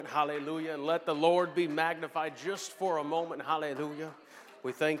Hallelujah. And let the Lord be magnified just for a moment. Hallelujah.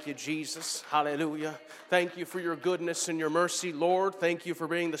 We thank you, Jesus. Hallelujah. Thank you for your goodness and your mercy, Lord. Thank you for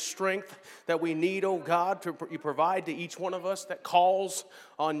being the strength that we need, oh God, you provide to each one of us that calls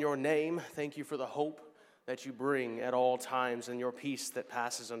on your name. Thank you for the hope that you bring at all times and your peace that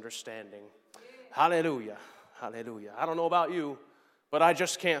passes understanding. Hallelujah. Hallelujah. I don't know about you, but I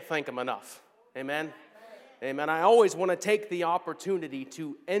just can't thank him enough. Amen. Amen. I always want to take the opportunity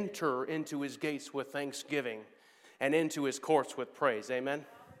to enter into his gates with thanksgiving and into his courts with praise. Amen.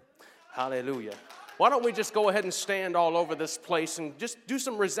 Hallelujah. Why don't we just go ahead and stand all over this place and just do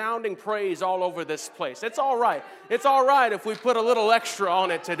some resounding praise all over this place. It's all right. It's all right if we put a little extra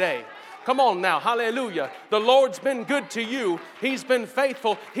on it today. Come on now, hallelujah. The Lord's been good to you. He's been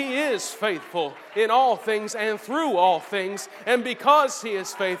faithful. He is faithful in all things and through all things. And because he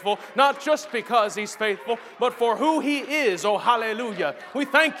is faithful, not just because he's faithful, but for who he is, oh hallelujah. We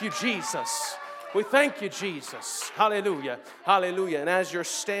thank you, Jesus. We thank you, Jesus. Hallelujah, hallelujah. And as you're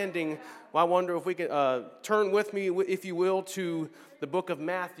standing, I wonder if we can turn with me, if you will, to the book of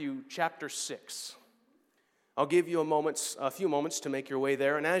Matthew, chapter 6. I'll give you a few moments to make your way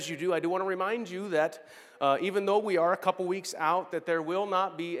there. And as you do, I do want to remind you that even though we are a couple weeks out, that there will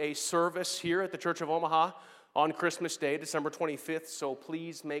not be a service here at the Church of Omaha on Christmas Day, December 25th. So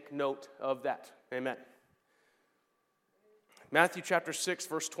please make note of that. Amen. Matthew chapter 6,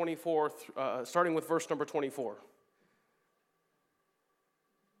 verse 24, starting with verse number 24. It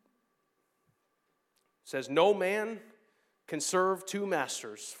says, "No man can serve two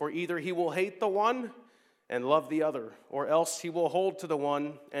masters, for either he will hate the one and love the other, or else he will hold to the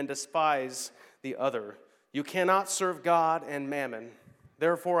one and despise the other. You cannot serve God and mammon.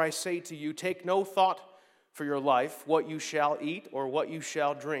 Therefore I say to you, take no thought for your life, what you shall eat or what you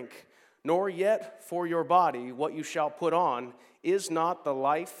shall drink, nor yet for your body, what you shall put on. Is not the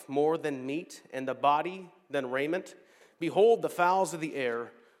life more than meat, and the body than raiment? Behold the fowls of the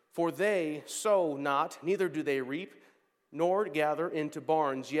air, for they sow not, neither do they reap, nor gather into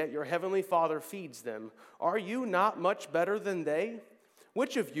barns, yet your heavenly Father feeds them. Are you not much better than they?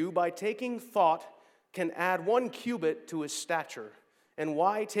 Which of you, by taking thought, can add 1 cubit to his stature? And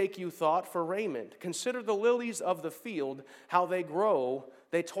why take you thought for raiment? Consider the lilies of the field, how they grow.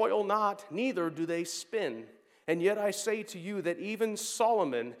 They toil not, neither do they spin. And yet I say to you that even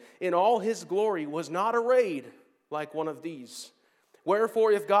Solomon, in all his glory, was not arrayed like one of these.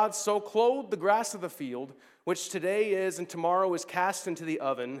 Wherefore, if God so clothed the grass of the field, which today is and tomorrow is cast into the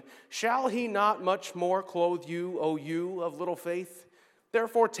oven, shall he not much more clothe you, O you of little faith?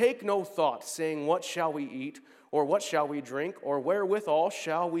 Therefore take no thought, saying, what shall we eat, or what shall we drink, or wherewithal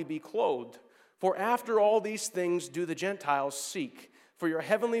shall we be clothed? For after all these things do the Gentiles seek. For your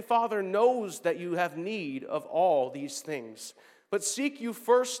heavenly Father knows that you have need of all these things. But seek you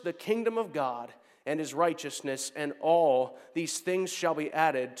first the kingdom of God and his righteousness, and all these things shall be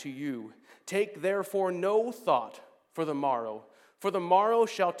added to you. Take therefore no thought for the morrow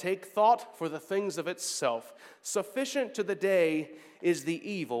shall take thought for the things of itself. Sufficient to the day is the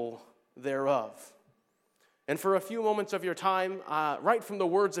evil thereof." And for a few moments of your time, right from the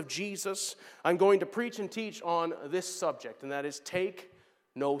words of Jesus, I'm going to preach and teach on this subject, and that is take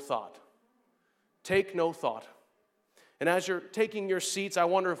no thought. Take no thought. And as you're taking your seats, I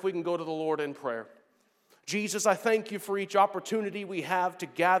wonder if we can go to the Lord in prayer. Jesus, I thank you for each opportunity we have to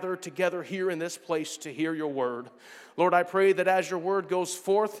gather together here in this place to hear your word. Lord, I pray that as your word goes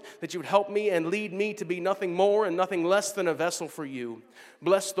forth, that you would help me and lead me to be nothing more and nothing less than a vessel for you.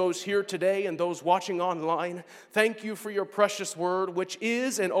 Bless those here today and those watching online. Thank you for your precious word, which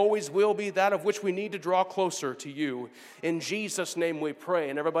is and always will be that of which we need to draw closer to you. In Jesus' name we pray.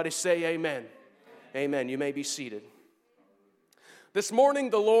 And everybody say amen. Amen. You may be seated. This morning,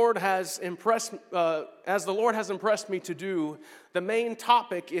 as the Lord has impressed me to do, the main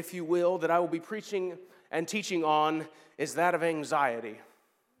topic, if you will, that I will be preaching and teaching on is that of anxiety.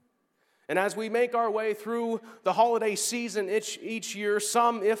 And as we make our way through the holiday season each year,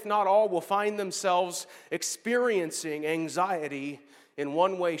 some, if not all, will find themselves experiencing anxiety in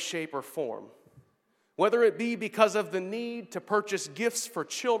one way, shape, or form. Whether it be because of the need to purchase gifts for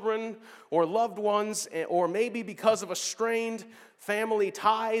children or loved ones, or maybe because of a strained family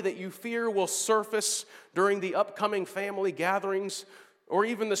tie that you fear will surface during the upcoming family gatherings, or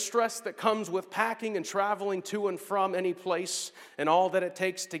even the stress that comes with packing and traveling to and from any place and all that it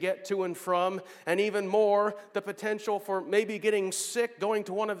takes to get to and from, and even more, the potential for maybe getting sick, going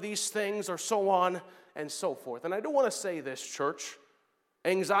to one of these things, or so on and so forth. And I do want to say this, church,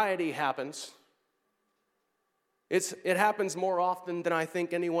 anxiety happens. It happens more often than I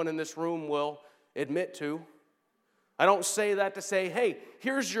think anyone in this room will admit to. I don't say that to say, hey,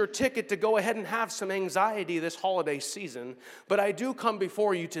 here's your ticket to go ahead and have some anxiety this holiday season. But I do come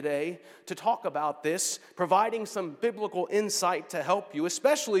before you today to talk about this, providing some biblical insight to help you,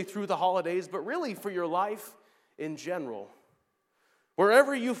 especially through the holidays, but really for your life in general.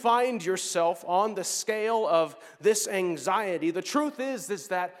 Wherever you find yourself on the scale of this anxiety, the truth is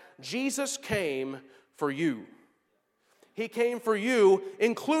that Jesus came for you. He came for you,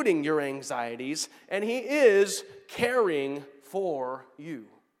 including your anxieties, and He is caring for you.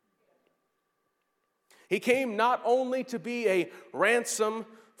 He came not only to be a ransom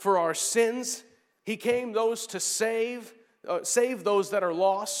for our sins, He came to save those that are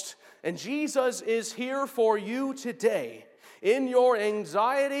lost, and Jesus is here for you today in your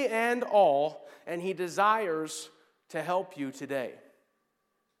anxiety and all, and He desires to help you today.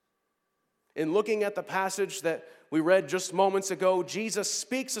 In looking at the passage that we read just moments ago, Jesus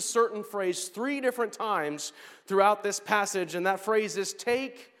speaks a certain phrase 3 different times throughout this passage, and that phrase is,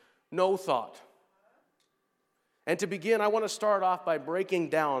 take no thought. And to begin, I want to start off by breaking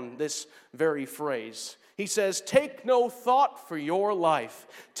down this very phrase. He says, take no thought for your life.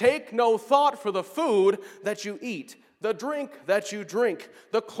 Take no thought for the food that you eat, the drink that you drink,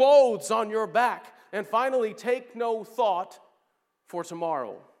 the clothes on your back, and finally, take no thought for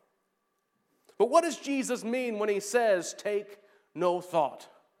tomorrow. But what does Jesus mean when He says, take no thought?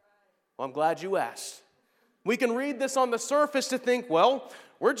 Well, I'm glad you asked. We can read this on the surface to think, well,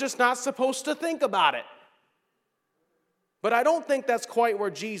 we're just not supposed to think about it. But I don't think that's quite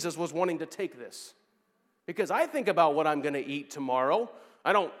where Jesus was wanting to take this. Because I think about what I'm going to eat tomorrow.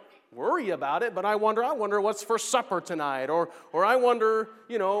 I don't worry about it, but I wonder what's for supper tonight, or I wonder,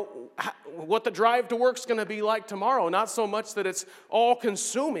 what the drive to work's going to be like tomorrow. Not so much that it's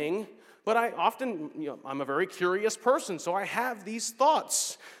all-consuming, but I often, I'm a very curious person, so I have these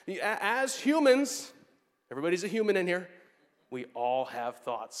thoughts. As humans, everybody's a human in here, we all have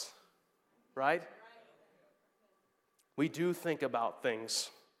thoughts, right? We do think about things.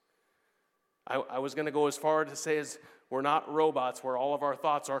 I was going to go as far to say as we're not robots where all of our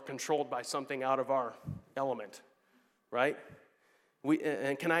thoughts are controlled by something out of our element, right?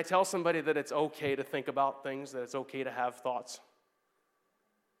 And can I tell somebody that it's okay to think about things, that it's okay to have thoughts?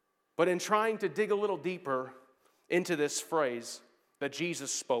 But in trying to dig a little deeper into this phrase that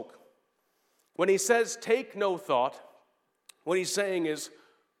Jesus spoke, when He says, take no thought, what He's saying is,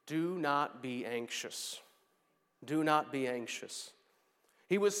 do not be anxious. Do not be anxious.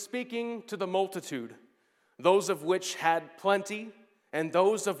 He was speaking to the multitude, those of which had plenty and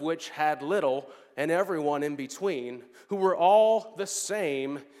those of which had little, and everyone in between, who were all the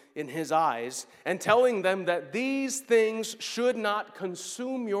same in His eyes, and telling them that these things should not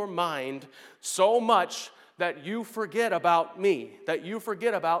consume your mind so much that you forget about me, that you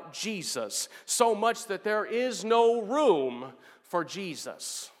forget about Jesus, so much that there is no room for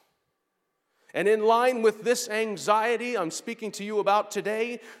Jesus. And in line with this anxiety I'm speaking to you about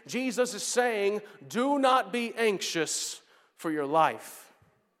today, Jesus is saying, do not be anxious for your life.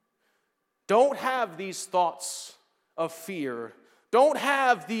 Don't have these thoughts of fear. Don't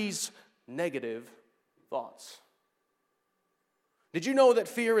have these negative thoughts. Did you know that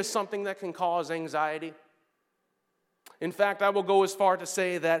fear is something that can cause anxiety? In fact, I will go as far to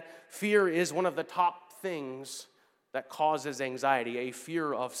say that fear is one of the top things that causes anxiety, a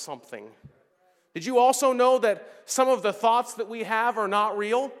fear of something. Did you also know that some of the thoughts that we have are not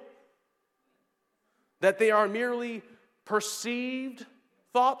real? That they are merely perceived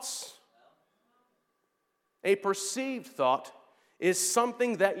thoughts? A perceived thought is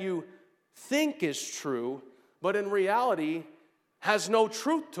something that you think is true, but in reality has no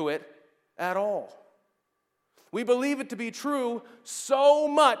truth to it at all. We believe it to be true so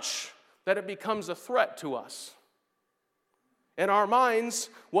much that it becomes a threat to us. In our minds,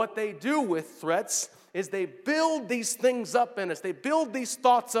 what they do with threats is they build these things up in us. They build these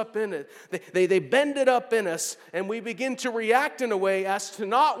thoughts up in it. They bend it up in us, and we begin to react in a way as to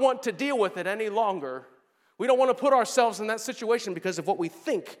not want to deal with it any longer. We don't want to put ourselves in that situation because of what we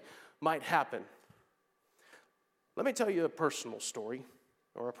think might happen. Let me tell you a personal story,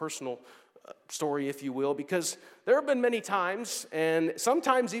 or a personal story, if you will, because there have been many times, and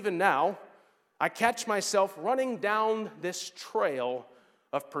sometimes even now, I catch myself running down this trail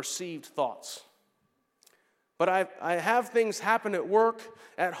of perceived thoughts. But I have things happen at work,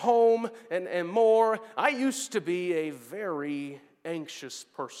 at home, and more. I used to be a very anxious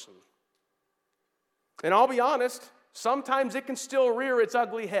person. And I'll be honest, sometimes it can still rear its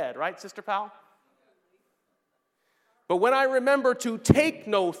ugly head, right, Sister Powell? But when I remember to take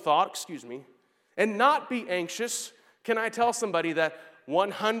no thought, and not be anxious, can I tell somebody that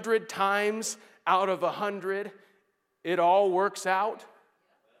 100 times out of 100, it all works out?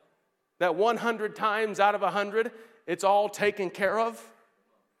 That 100 times out of 100, it's all taken care of?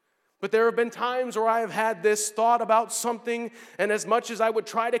 But there have been times where I have had this thought about something, and as much as I would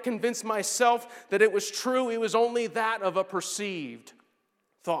try to convince myself that it was true, it was only that of a perceived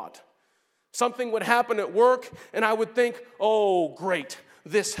thought. Something would happen at work, and I would think, oh, great,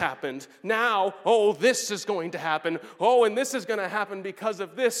 this happened. Now, oh, this is going to happen. Oh, and this is going to happen because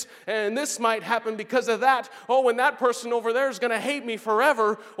of this, and this might happen because of that. Oh, and that person over there is going to hate me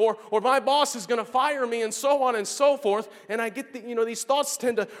forever, or my boss is going to fire me, and so on and so forth. And I get these thoughts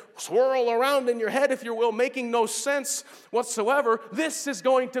tend to swirl around in your head, if you will, making no sense whatsoever. This is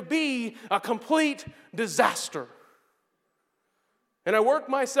going to be a complete disaster. And I worked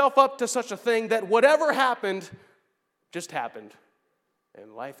myself up to such a thing that whatever happened just happened.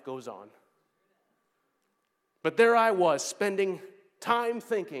 And life goes on. But there I was, spending time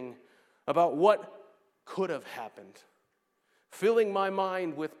thinking about what could have happened, filling my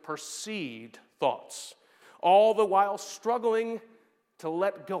mind with perceived thoughts, all the while struggling to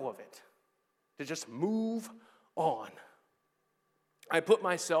let go of it, to just move on. I put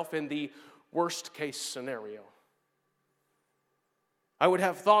myself in the worst case scenario. I would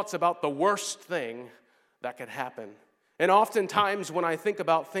have thoughts about the worst thing that could happen. And oftentimes when I think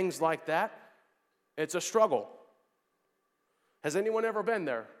about things like that, it's a struggle. Has anyone ever been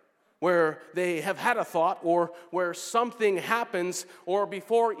there? Where they have had a thought, or where something happens, or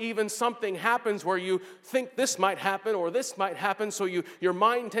before even something happens where you think this might happen or this might happen, so your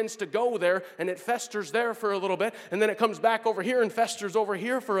mind tends to go there and it festers there for a little bit, and then it comes back over here and festers over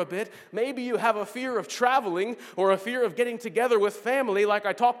here for a bit. Maybe you have a fear of traveling, or a fear of getting together with family like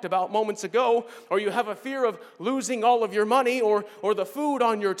I talked about moments ago, or you have a fear of losing all of your money or the food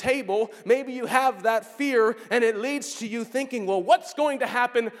on your table. Maybe you have that fear and it leads to you thinking, well, what's going to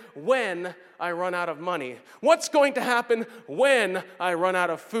happen when I run out of money? What's going to happen when I run out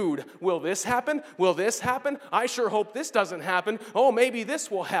of food? Will this happen? Will this happen? I sure hope this doesn't happen. Oh, maybe this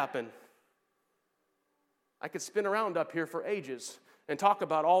will happen. I could spin around up here for ages and talk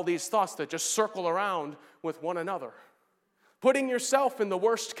about all these thoughts that just circle around with one another. Putting yourself in the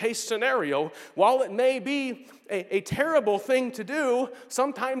worst case scenario, while it may be a terrible thing to do,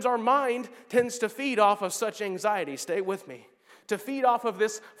 sometimes our mind tends to feed off of such anxiety. Stay with me. To feed off of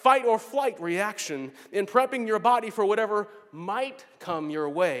this fight or flight reaction in prepping your body for whatever might come your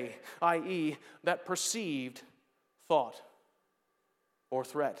way, i.e., that perceived thought or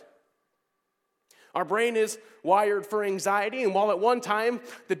threat. Our brain is wired for anxiety, and while at one time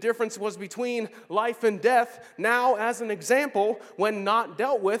the difference was between life and death, now, as an example, when not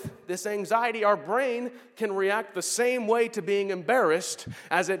dealt with, this anxiety, our brain can react the same way to being embarrassed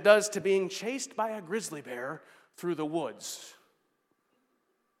as it does to being chased by a grizzly bear through the woods.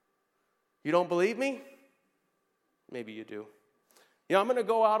 You don't believe me? Maybe you do. I'm going to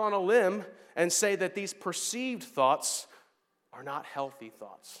go out on a limb and say that these perceived thoughts are not healthy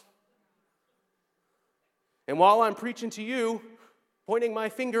thoughts. And while I'm preaching to you, pointing my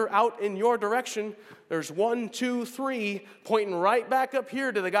finger out in your direction, there's 1, 2, 3 pointing right back up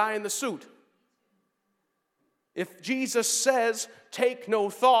here to the guy in the suit. If Jesus says, take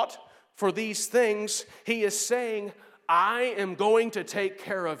no thought for these things, he is saying, I am going to take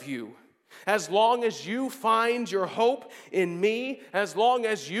care of you. As long as you find your hope in me, as long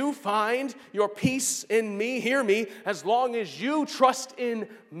as you find your peace in me, hear me, as long as you trust in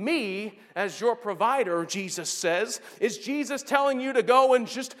me as your provider, Jesus says. Is Jesus telling you to go and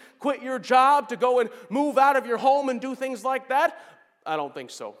just quit your job, to go and move out of your home and do things like that? I don't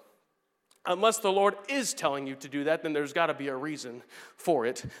think so. Unless the Lord is telling you to do that, then there's got to be a reason for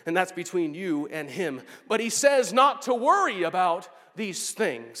it, and that's between you and him. But he says not to worry about these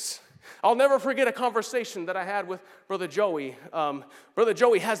things. I'll never forget a conversation that I had with Brother Joey. Brother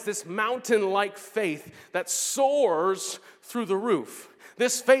Joey has this mountain-like faith that soars through the roof.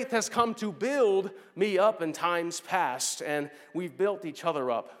 This faith has come to build me up in times past, and we've built each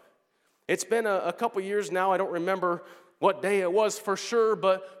other up. It's been a couple years now. I don't remember what day it was for sure,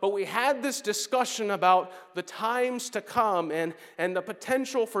 but we had this discussion about the times to come and the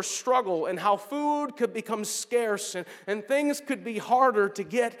potential for struggle and how food could become scarce and things could be harder to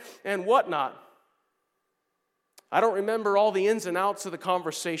get and whatnot. I don't remember all the ins and outs of the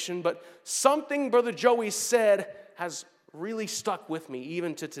conversation, but something Brother Joey said has really stuck with me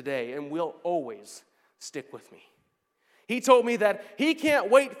even to today and will always stick with me. He told me that he can't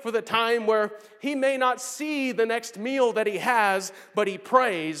wait for the time where he may not see the next meal that he has, but he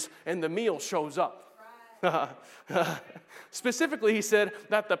prays and the meal shows up. Specifically, he said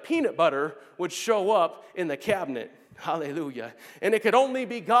that the peanut butter would show up in the cabinet. Hallelujah. And it could only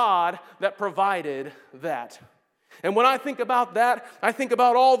be God that provided that. And when I think about that, I think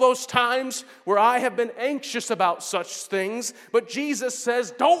about all those times where I have been anxious about such things, but Jesus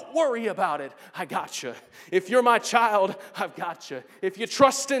says, don't worry about it. I got you. If you're my child, I've got you. If you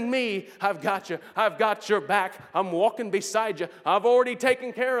trust in me, I've got you. I've got your back. I'm walking beside you. I've already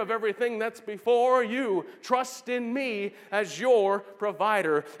taken care of everything that's before you. Trust in me as your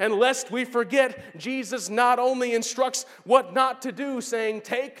provider. And lest we forget, Jesus not only instructs what not to do, saying,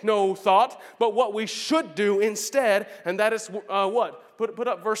 take no thought, but what we should do instead. And that is what? Put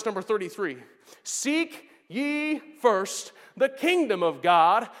up verse number 33. Seek ye first the kingdom of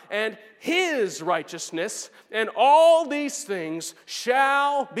God and his righteousness, and all these things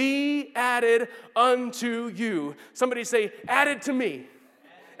shall be added unto you. Somebody say, added to me.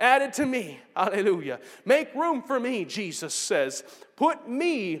 Added to me. Hallelujah. Make room for me, Jesus says. Put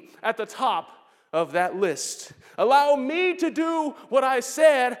me at the top of that list. Allow me to do what I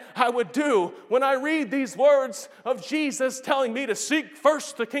said I would do. When I read these words of Jesus telling me to seek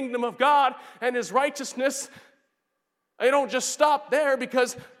first the kingdom of God and his righteousness, I don't just stop there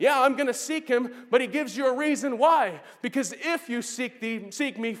because, I'm going to seek him, but he gives you a reason why. Because if you seek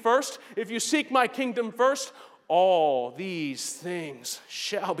me first, if you seek my kingdom first, all these things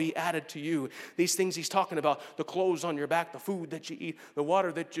shall be added to you. These things he's talking about, the clothes on your back, the food that you eat, the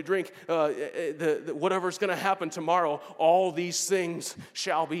water that you drink, whatever's going to happen tomorrow, all these things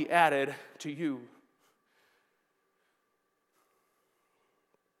shall be added to you.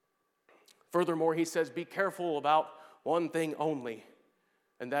 Furthermore, he says, be careful about one thing only,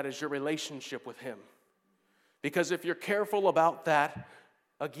 and that is your relationship with him. Because if you're careful about that,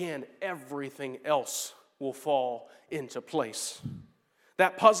 again, everything else will fall into place.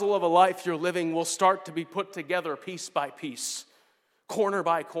 That puzzle of a life you're living will start to be put together piece by piece, corner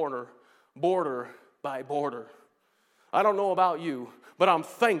by corner, border by border. I don't know about you, but I'm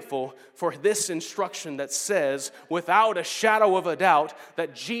thankful for this instruction that says, without a shadow of a doubt,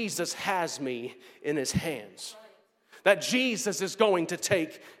 that Jesus has me in his hands. That Jesus is going to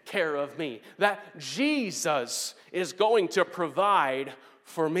take care of me. That Jesus is going to provide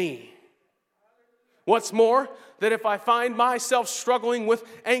for me. What's more, that if I find myself struggling with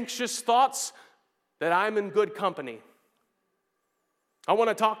anxious thoughts, that I'm in good company. I want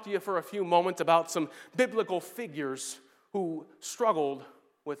to talk to you for a few moments about some biblical figures who struggled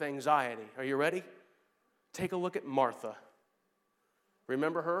with anxiety. Are you ready? Take a look at Martha.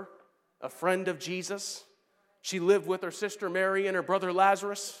 Remember her? A friend of Jesus. She lived with her sister Mary and her brother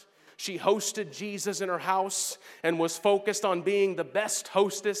Lazarus. She hosted Jesus in her house and was focused on being the best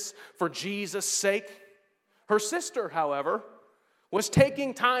hostess for Jesus' sake. Her sister, however, was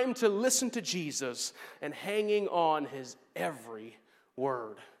taking time to listen to Jesus and hanging on his every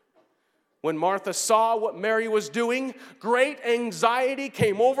word. When Martha saw what Mary was doing, great anxiety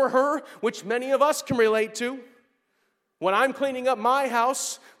came over her, which many of us can relate to. When I'm cleaning up my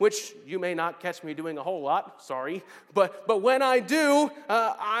house, which you may not catch me doing a whole lot, sorry, but when I do,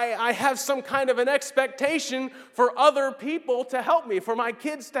 I have some kind of an expectation for other people to help me, for my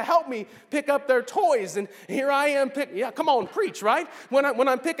kids to help me pick up their toys. And here I am, come on, preach, right? When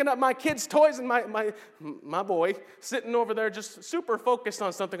I'm picking up my kids' toys and my boy sitting over there just super focused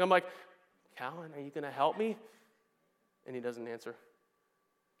on something, I'm like, Callan, are you going to help me? And he doesn't answer.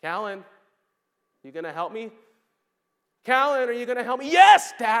 Callan, you going to help me? Callan, are you going to help me?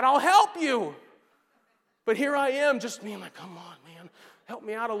 Yes, Dad, I'll help you. But here I am, just me. I'm like, come on, man, help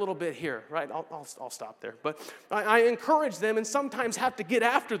me out a little bit here, right? I'll stop there. But I encourage them and sometimes have to get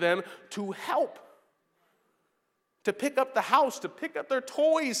after them to help, to pick up the house, to pick up their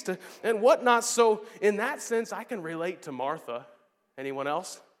toys, and whatnot. So in that sense, I can relate to Martha. Anyone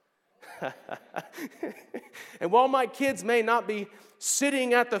else? And while my kids may not be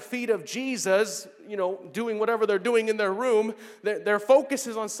sitting at the feet of Jesus, doing whatever they're doing in their room, their focus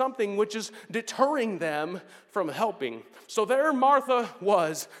is on something which is deterring them from helping. So there Martha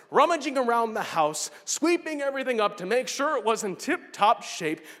was, rummaging around the house, sweeping everything up to make sure it was in tip-top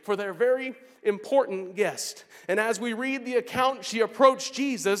shape for their very important guest. And as we read the account, she approached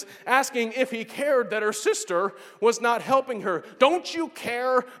Jesus, asking if he cared that her sister was not helping her. Don't you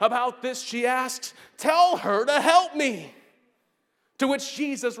care about this, she asked. Tell her to help me. To which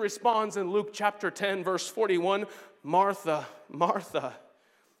Jesus responds in Luke chapter 10, verse 41, Martha, Martha,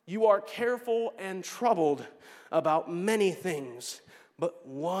 you are careful and troubled about many things, but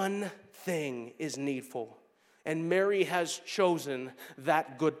one thing is needful. And Mary has chosen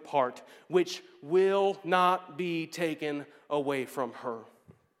that good part, which will not be taken away from her.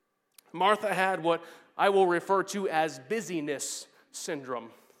 Martha had what I will refer to as busyness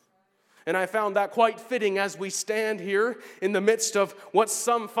syndrome. And I found that quite fitting as we stand here in the midst of what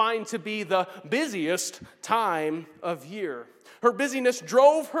some find to be the busiest time of year. Her busyness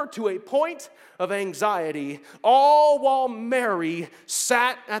drove her to a point of anxiety, all while Mary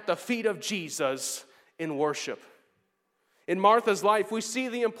sat at the feet of Jesus in worship. In Martha's life, we see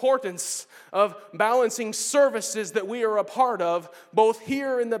the importance of balancing services that we are a part of, both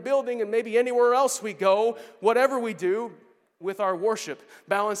here in the building and maybe anywhere else we go, whatever we do, with our worship,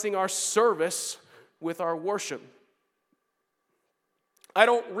 balancing our service with our worship. I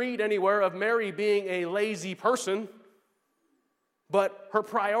don't read anywhere of Mary being a lazy person, but her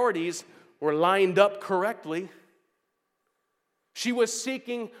priorities were lined up correctly. She was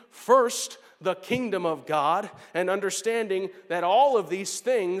seeking first the kingdom of God and understanding that all of these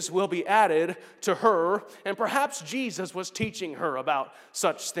things will be added to her. And perhaps Jesus was teaching her about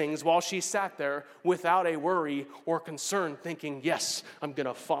such things while she sat there without a worry or concern, thinking, yes, I'm going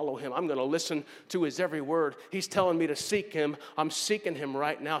to follow him. I'm going to listen to his every word. He's telling me to seek him. I'm seeking him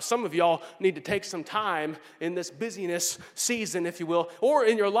right now. Some of y'all need to take some time in this busyness season, if you will, or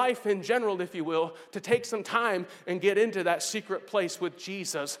in your life in general, if you will, to take some time and get into that secret place with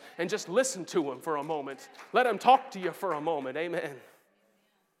Jesus and just listen to him for a moment. Let him talk to you for a moment. Amen.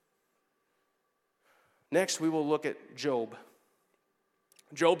 Next, we will look at Job.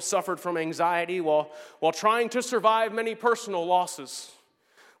 Job suffered from anxiety while trying to survive many personal losses.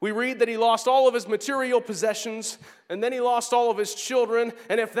 We read that he lost all of his material possessions, and then he lost all of his children.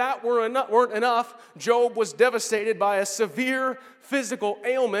 And if that weren't enough, Job was devastated by a severe physical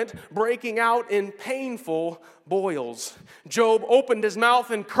ailment breaking out in painful boils. Job opened his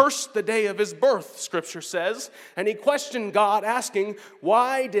mouth and cursed the day of his birth, Scripture says, and he questioned God, asking,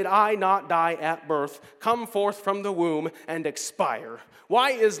 "Why did I not die at birth, come forth from the womb, and expire?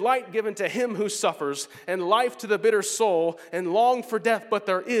 Why is light given to him who suffers, and life to the bitter soul, and long for death, but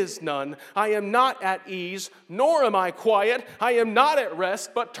there is none? I am not at ease, nor am I quiet. I am not at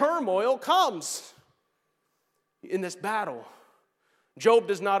rest, but turmoil comes." In this battle, Job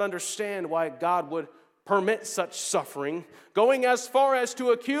does not understand why God would permit such suffering, going as far as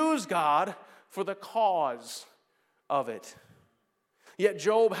to accuse God for the cause of it. Yet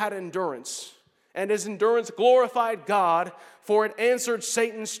Job had endurance, and his endurance glorified God, for it answered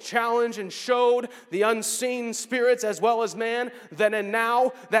Satan's challenge and showed the unseen spirits as well as man then and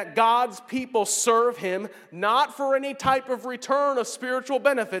now that God's people serve him, not for any type of return of spiritual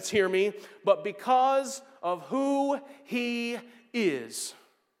benefits, hear me, but because of who he is.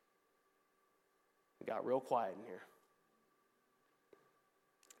 It got real quiet in here.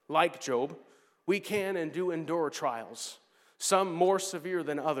 Like Job, we can and do endure trials, some more severe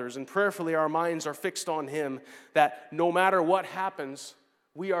than others, and prayerfully our minds are fixed on him, that no matter what happens,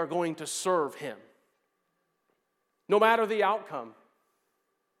 we are going to serve him. No matter the outcome,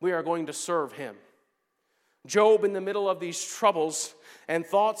 we are going to serve him. Job, in the middle of these troubles and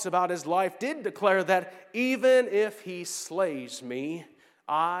thoughts about his life, did declare that even if he slays me,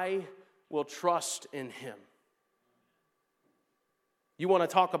 I will trust in him. You want to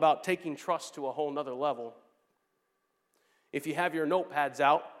talk about taking trust to a whole nother level. If you have your notepads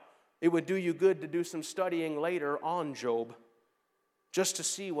out, it would do you good to do some studying later on Job, just to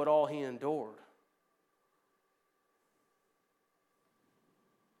see what all he endured.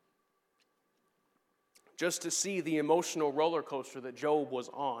 Just to see the emotional roller coaster that Job was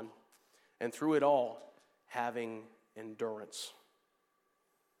on, and through it all, having endurance.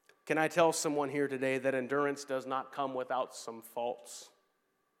 Can I tell someone here today that endurance does not come without some faults?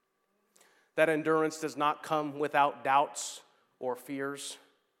 That endurance does not come without doubts or fears.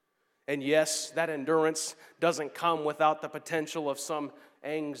 And yes, that endurance doesn't come without the potential of some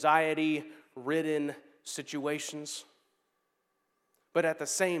anxiety-ridden situations. But at the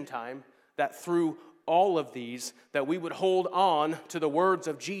same time, that through all of these, that we would hold on to the words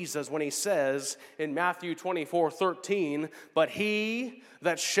of Jesus when he says in Matthew 24:13, "But he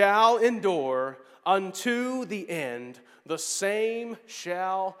that shall endure unto the end, the same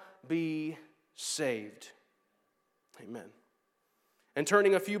shall be saved." Amen. And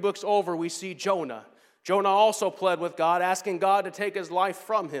turning a few books over, we see Jonah. Jonah also pled with God, asking God to take his life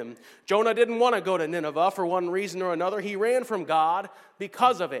from him. Jonah didn't want to go to Nineveh for one reason or another. He ran from God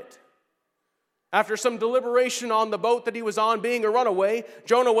because of it. After some deliberation on the boat that he was on, being a runaway,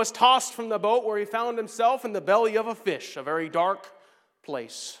 Jonah was tossed from the boat, where he found himself in the belly of a fish, a very dark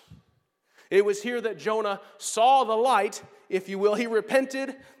place. It was here that Jonah saw the light, if you will. He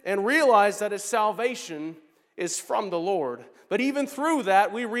repented and realized that his salvation is from the Lord. But even through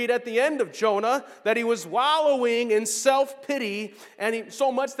that, we read at the end of Jonah that he was wallowing in self-pity, and so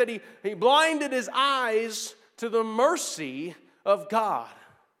much that he blinded his eyes to the mercy of God.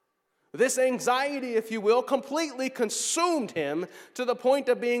 This anxiety, if you will, completely consumed him to the point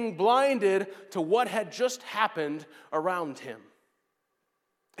of being blinded to what had just happened around him.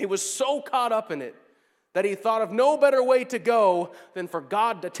 He was so caught up in it that he thought of no better way to go than for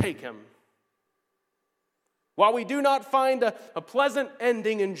God to take him. While we do not find a pleasant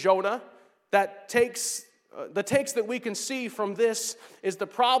ending in Jonah, the takes that we can see from this is the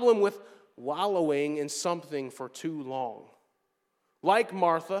problem with wallowing in something for too long. Like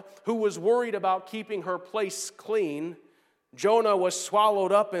Martha, who was worried about keeping her place clean, Jonah was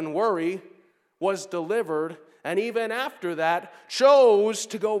swallowed up in worry, was delivered, and even after that, chose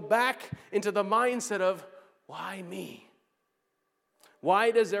to go back into the mindset of, why me?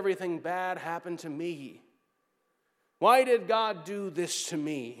 Why does everything bad happen to me? Why did God do this to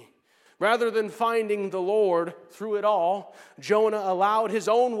me? Rather than finding the Lord through it all, Jonah allowed his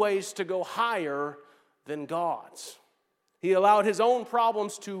own ways to go higher than God's. He allowed his own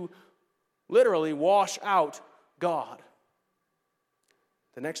problems to literally wash out God.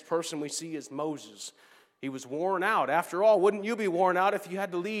 The next person we see is Moses. He was worn out. After all, wouldn't you be worn out if you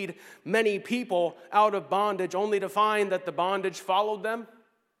had to lead many people out of bondage only to find that the bondage followed them?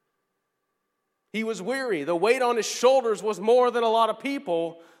 He was weary. The weight on his shoulders was more than a lot of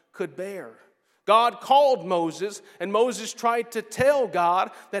people could bear. God called Moses, and Moses tried to tell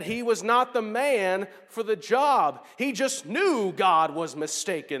God that he was not the man for the job. He just knew God was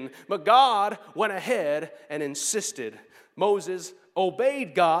mistaken, but God went ahead and insisted. Moses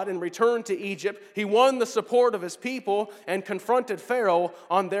obeyed God and returned to Egypt. He won the support of his people and confronted Pharaoh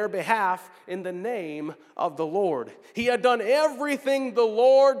on their behalf in the name of the Lord. He had done everything the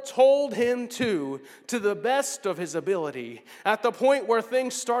Lord told him to the best of his ability. At the point where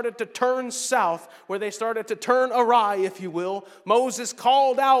things started to turn south, where they started to turn awry, if you will, Moses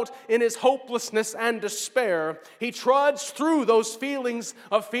called out in his hopelessness and despair. He trudged through those feelings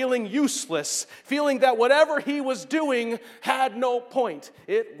of feeling useless, feeling that whatever he was doing had no point.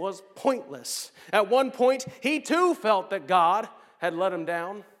 It was pointless. At one point, he too felt that God had let him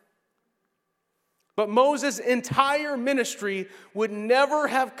down. But Moses' entire ministry would never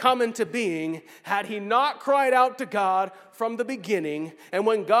have come into being had he not cried out to God from the beginning and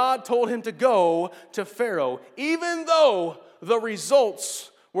when God told him to go to Pharaoh. Even though the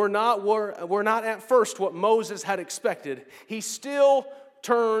results were not at first what Moses had expected, he still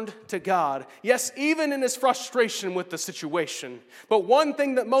turned to God. Yes, even in his frustration with the situation. But one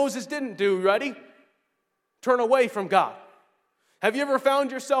thing that Moses didn't do, ready? Turn away from God. Have you ever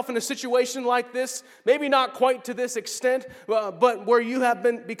found yourself in a situation like this? Maybe not quite to this extent, but where you have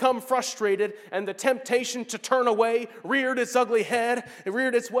become frustrated and the temptation to turn away reared its ugly head, it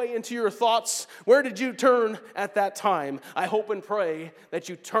reared its way into your thoughts. Where did you turn at that time? I hope and pray that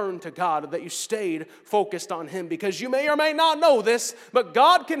you turned to God, that you stayed focused on Him, because you may or may not know this, but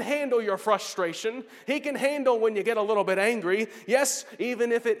God can handle your frustration. He can handle when you get a little bit angry. Yes,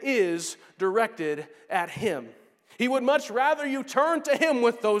 even if it is directed at Him. He would much rather you turn to Him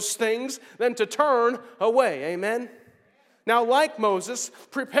with those things than to turn away. Amen? Now, like Moses,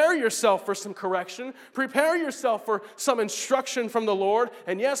 prepare yourself for some correction. Prepare yourself for some instruction from the Lord.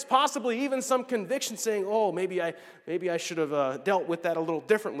 And yes, possibly even some conviction saying, oh, maybe I should have dealt with that a little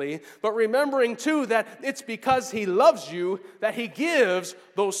differently. But remembering, too, that it's because He loves you that He gives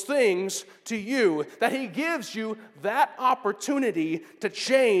those things to you. That He gives you that opportunity to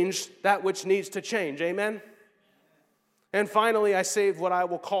change that which needs to change. Amen? And finally, I saved what I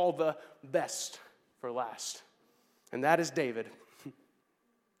will call the best for last, and that is David.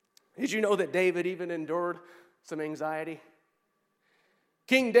 Did you know that David even endured some anxiety?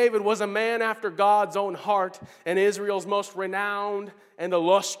 King David was a man after God's own heart and Israel's most renowned and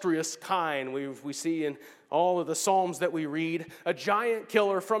illustrious kind. We see in all of the Psalms that we read, a giant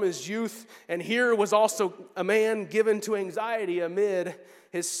killer from his youth, and here was also a man given to anxiety amid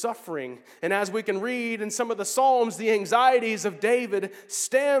his suffering. And as we can read in some of the Psalms, the anxieties of David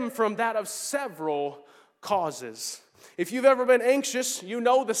stem from that of several causes. If you've ever been anxious, you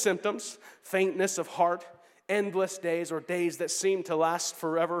know the symptoms: faintness of heart, endless days or days that seem to last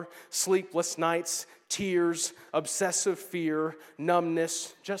forever, sleepless nights, tears, obsessive fear,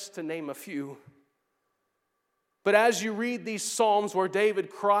 numbness, just to name a few. But as you read these Psalms where David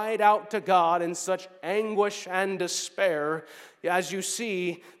cried out to God in such anguish and despair, as you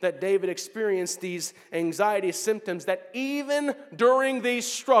see that David experienced these anxiety symptoms, that even during these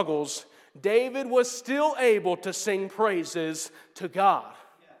struggles, David was still able to sing praises to God.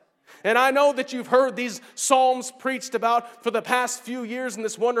 And I know that you've heard these Psalms preached about for the past few years in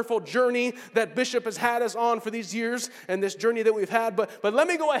this wonderful journey that Bishop has had us on for these years and this journey that we've had. But let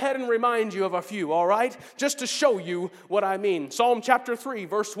me go ahead and remind you of a few, all right? Just to show you what I mean. Psalm chapter 3,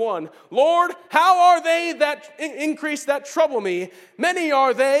 verse 1. Lord, how are they that increase that trouble me? Many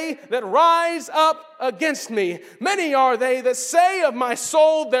are they that rise up against me. Many are they that say of my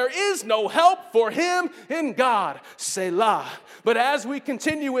soul, there is no help for him in God. Selah. But as we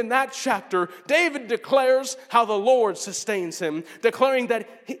continue in that chapter, David declares how the Lord sustains him, declaring that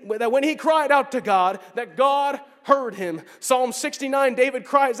when he cried out to God, that God heard him. Psalm 69, David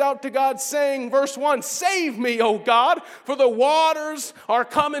cries out to God saying, verse 1, save me, O God, for the waters are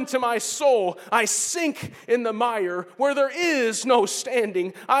come into my soul. I sink in the mire where there is no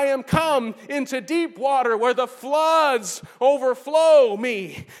standing. I am come into deep water where the floods overflow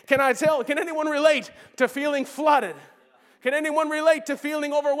me. Can anyone relate to feeling flooded? Can anyone relate to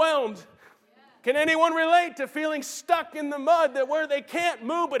feeling overwhelmed? Can anyone relate to feeling stuck in the mud that where they can't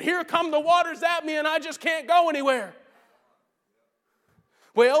move, but here come the waters at me and I just can't go anywhere?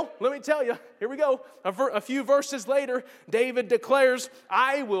 Well, let me tell you, here we go. A few verses later, David declares,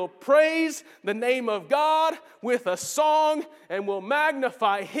 I will praise the name of God with a song and will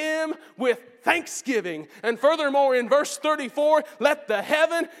magnify him with thanksgiving. And furthermore, in verse 34, let the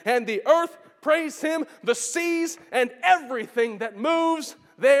heaven and the earth praise him, the seas and everything that moves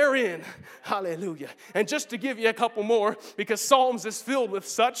therein. Hallelujah. And just to give you a couple more, because Psalms is filled with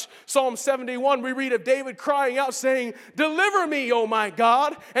such. Psalm 71, we read of David crying out saying, deliver me, O my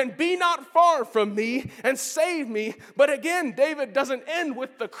God, and be not far from me, and save me. But again, David doesn't end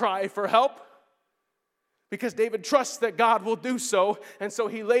with the cry for help, because David trusts that God will do so. And so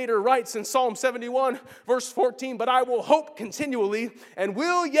he later writes in Psalm 71, verse 14, but I will hope continually and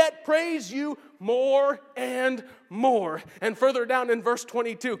will yet praise you more and more. And further down in verse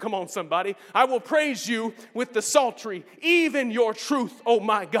 22, come on somebody, I will praise you with the psaltery, even your truth, O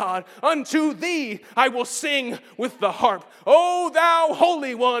my God. Unto thee I will sing with the harp. O thou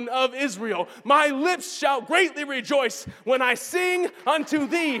Holy One of Israel, my lips shall greatly rejoice when I sing unto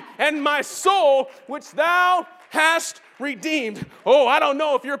thee, and my soul which thou hast redeemed. Oh, I don't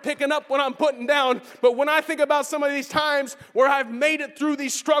know if you're picking up what I'm putting down, but when I think about some of these times where I've made it through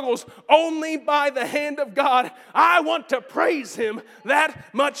these struggles only by the hand of God, I want to praise him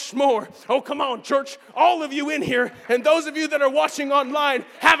that much more. Oh, come on, church. All of you in here and those of you that are watching online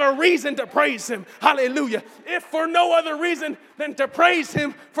have a reason to praise him. Hallelujah. If for no other reason than to praise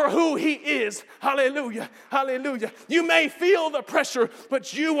him for who he is. Hallelujah. Hallelujah. You may feel the pressure,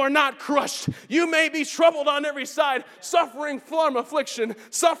 but you are not crushed. You may be troubled on every side, suffering from affliction,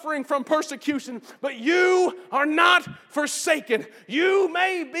 suffering from persecution, but you are not forsaken. You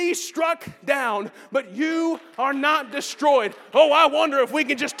may be struck down, but you are not destroyed. Oh, I wonder if we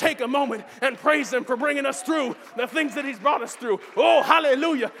can just take a moment and praise him for bringing us through the things that he's brought us through. Oh,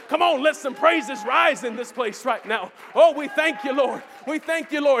 hallelujah. Come on, let some praises rise in this place right now. Oh, we thank you, Lord. We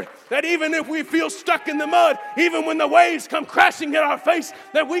thank you, Lord, that even if we feel stuck in the mud, even when the waves come crashing in our face,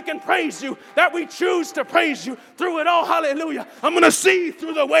 that we can praise you, that we choose to praise you through it all. Hallelujah. I'm going to see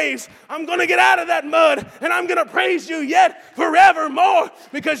through the waves. I'm going to get out of that mud, and I'm going to praise you yet forevermore,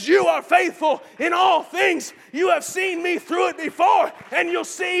 because you are faithful in all things. You have seen me through it before, and you'll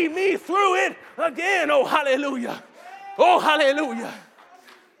see me through it again. Oh, hallelujah. Oh, hallelujah.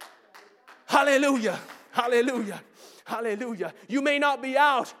 Hallelujah. Hallelujah. Hallelujah. You may not be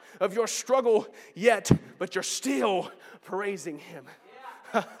out of your struggle yet, but you're still praising him.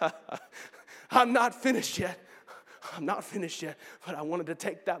 I'm not finished yet. I'm not finished yet, but I wanted to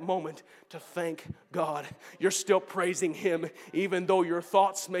take that moment to thank God. You're still praising him, even though your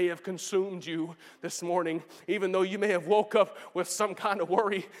thoughts may have consumed you this morning, even though you may have woke up with some kind of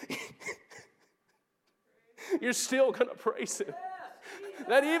worry. You're still going to praise him.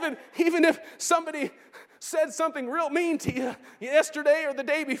 That even if somebody said something real mean to you yesterday or the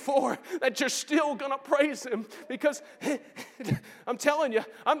day before, that you're still going to praise him, because I'm telling you,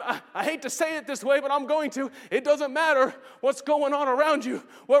 I hate to say it this way, but I'm going to. It doesn't matter what's going on around you.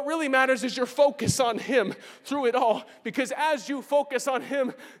 What really matters is your focus on him through it all, because as you focus on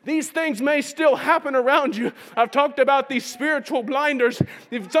him, these things may still happen around you. I've talked about these spiritual blinders.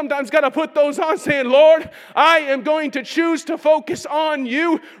 You've sometimes got to put those on, saying, Lord, I am going to choose to focus on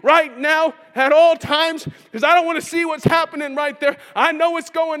you right now at all times, because I don't want to see what's happening right there. I know what's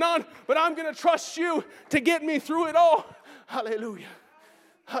going on, but I'm going to trust you to get me through it all. Hallelujah.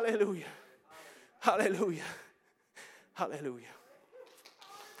 Hallelujah. Hallelujah. Hallelujah.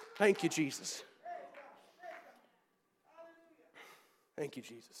 Thank you, Jesus. Thank you,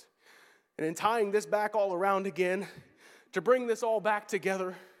 Jesus. And in tying this back all around again, to bring this all back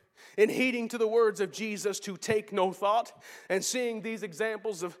together, In heeding to the words of Jesus to take no thought, and seeing these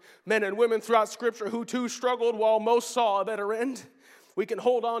examples of men and women throughout Scripture who too struggled while most saw a better end, we can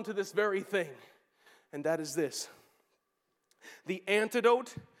hold on to this very thing, and that is this. The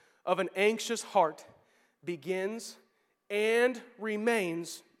antidote of an anxious heart begins and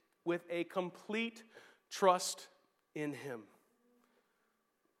remains with a complete trust in Him.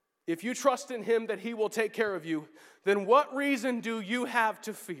 If you trust in Him that He will take care of you, then what reason do you have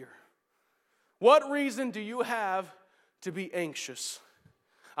to fear? What reason do you have to be anxious?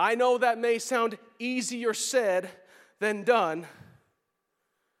 I know that may sound easier said than done.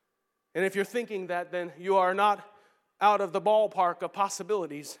 And if you're thinking that, then you are not out of the ballpark of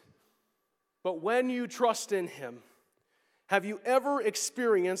possibilities. But when you trust in Him, have you ever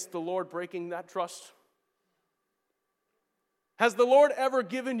experienced the Lord breaking that trust? Has the Lord ever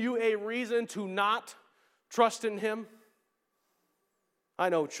given you a reason to not trust in Him? I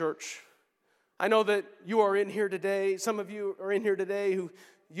know, church. I know that you are in here today. Some of you are in here today who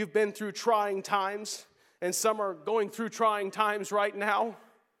you've been through trying times, and some are going through trying times right now.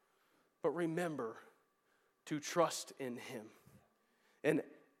 But remember to trust in Him. And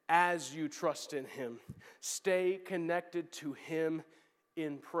as you trust in Him, stay connected to Him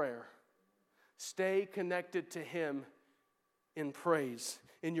in prayer. Stay connected to Him in praise,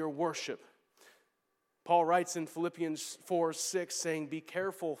 in your worship. Paul writes in Philippians 4:6, saying, "Be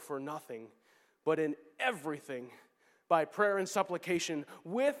careful for nothing, but in everything, by prayer and supplication,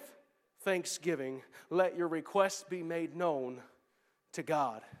 with thanksgiving, let your requests be made known to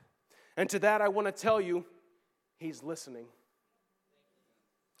God." And to that I want to tell you, He's listening.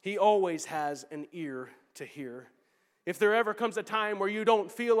 He always has an ear to hear. If there ever comes a time where you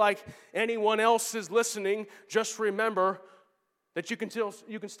don't feel like anyone else is listening, just remember that you can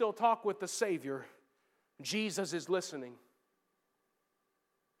still talk with the Savior. Jesus is listening.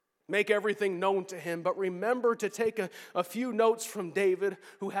 Make everything known to Him, but remember to take a few notes from David,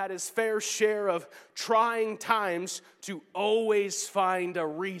 who had his fair share of trying times, to always find a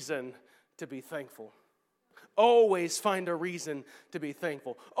reason to be thankful. Always find a reason to be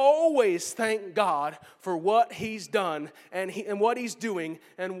thankful. Always thank God for what He's done and what He's doing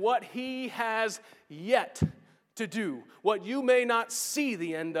and what He has yet to do. What you may not see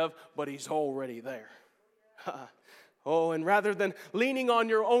the end of, but He's already there. Oh, and rather than leaning on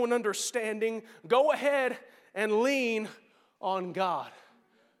your own understanding, go ahead and lean on God.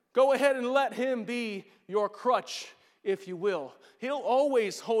 Go ahead and let Him be your crutch, if you will. He'll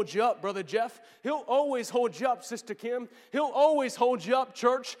always hold you up, Brother Jeff. He'll always hold you up, Sister Kim. He'll always hold you up,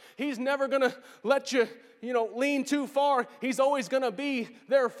 church. He's never going to let you, lean too far. He's always going to be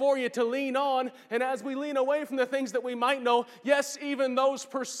there for you to lean on. And as we lean away from the things that we might know, yes, even those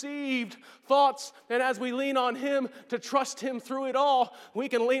perceived thoughts, and as we lean on Him to trust Him through it all, we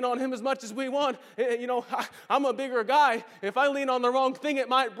can lean on Him as much as we want. I'm a bigger guy. If I lean on the wrong thing, it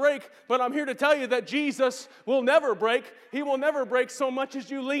might break. But I'm here to tell you that Jesus will never break. He will never break so much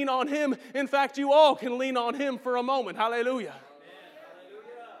as you lean on Him. In fact, you all can lean on Him for a moment. Hallelujah.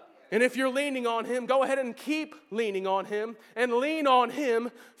 And if you're leaning on Him, go ahead and keep leaning on Him and lean on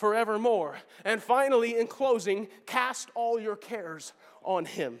Him forevermore. And finally, in closing, cast all your cares on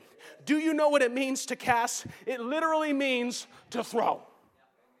Him. Do you know what it means to cast? It literally means to throw.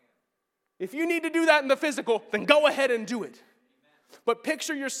 If you need to do that in the physical, then go ahead and do it. But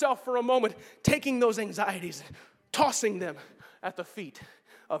picture yourself for a moment taking those anxieties, tossing them at the feet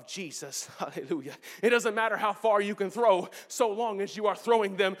of Jesus. Hallelujah. It doesn't matter how far you can throw, so long as you are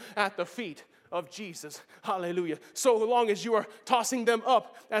throwing them at the feet of Jesus. Hallelujah. So long as you are tossing them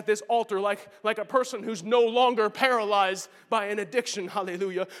up at this altar like a person who's no longer paralyzed by an addiction.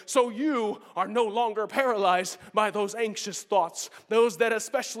 Hallelujah. So you are no longer paralyzed by those anxious thoughts, those that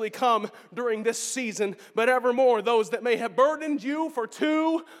especially come during this season, but evermore those that may have burdened you for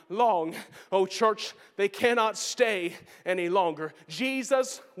too long. Oh, church, they cannot stay any longer.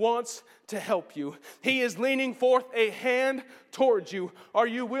 Jesus wants to help you. He is leaning forth a hand towards you. Are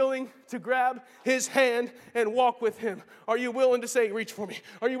you willing to grab His hand and walk with Him? Are you willing to say, reach for me?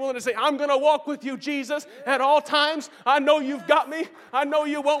 Are you willing to say, I'm going to walk with you, Jesus, at all times? I know you've got me. I know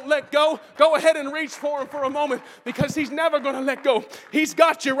you won't let go. Go ahead and reach for Him for a moment, because He's never going to let go. He's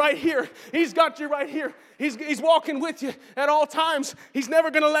got you right here. He's got you right here. He's walking with you at all times. He's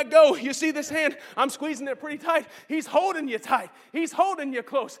never going to let go. You see this hand? I'm squeezing it pretty tight. He's holding you tight. He's holding you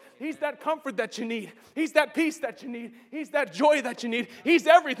close. He's that comfort that you need. He's that peace that you need. He's that joy that you need. He's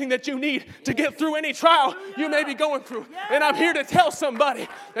everything that you need to get through any trial you may be going through. And I'm here to tell somebody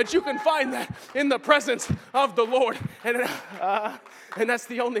that you can find that in the presence of the Lord. And that's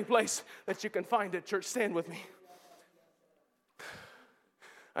the only place that you can find it, church. Stand with me.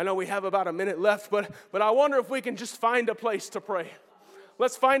 I know we have about a minute left, but I wonder if we can just find a place to pray.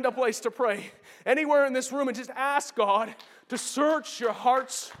 Let's find a place to pray. Anywhere in this room, and just ask God to search your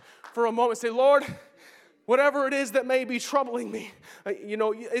hearts for a moment. Say, Lord, whatever it is that may be troubling me,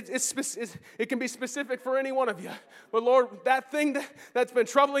 it can be specific for any one of you. But Lord, that thing that's been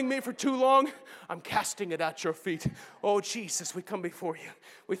troubling me for too long, I'm casting it at your feet. Oh, Jesus, we come before you.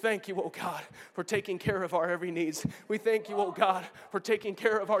 We thank you, oh God, for taking care of our every needs. We thank you, oh God, for taking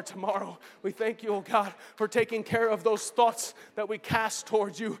care of our tomorrow. We thank you, oh God, for taking care of those thoughts that we cast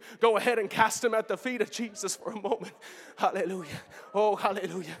towards you. Go ahead and cast them at the feet of Jesus for a moment. Hallelujah. Oh,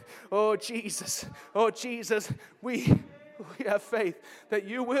 hallelujah. Oh, Jesus. Oh, Jesus. We have faith that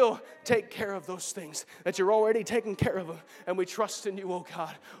you will take care of those things, that you're already taking care of them, and we trust in you, oh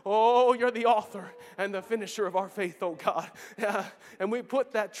God. Oh, you're the author and the finisher of our faith, oh God. Yeah. And we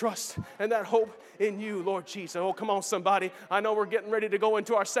put that trust and that hope in you, Lord Jesus. Oh, come on, somebody. I know we're getting ready to go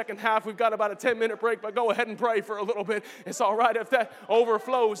into our second half. We've got about a 10-minute break, but go ahead and pray for a little bit. It's all right if that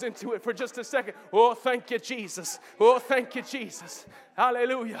overflows into it for just a second. Oh, thank you, Jesus. Oh, thank you, Jesus.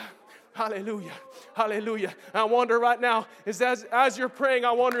 Hallelujah. Hallelujah. Hallelujah. I wonder right now, as you're praying,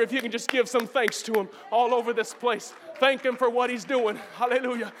 I wonder if you can just give some thanks to him all over this place. Thank him for what he's doing.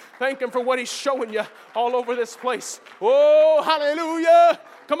 Hallelujah. Thank him for what he's showing you all over this place. Oh, hallelujah.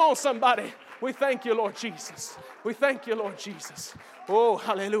 Come on, somebody. We thank you, Lord Jesus. We thank you, Lord Jesus. Oh,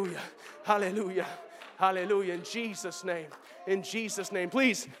 hallelujah. Hallelujah. Hallelujah. In Jesus' name. In Jesus' name.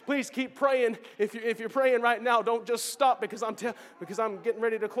 Please keep praying. If you're praying right now, don't just stop because I'm getting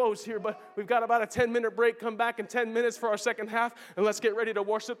ready to close here. But we've got about a 10-minute break. Come back in 10 minutes for our second half. And let's get ready to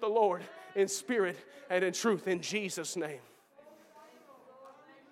worship the Lord in spirit and in truth. In Jesus' name.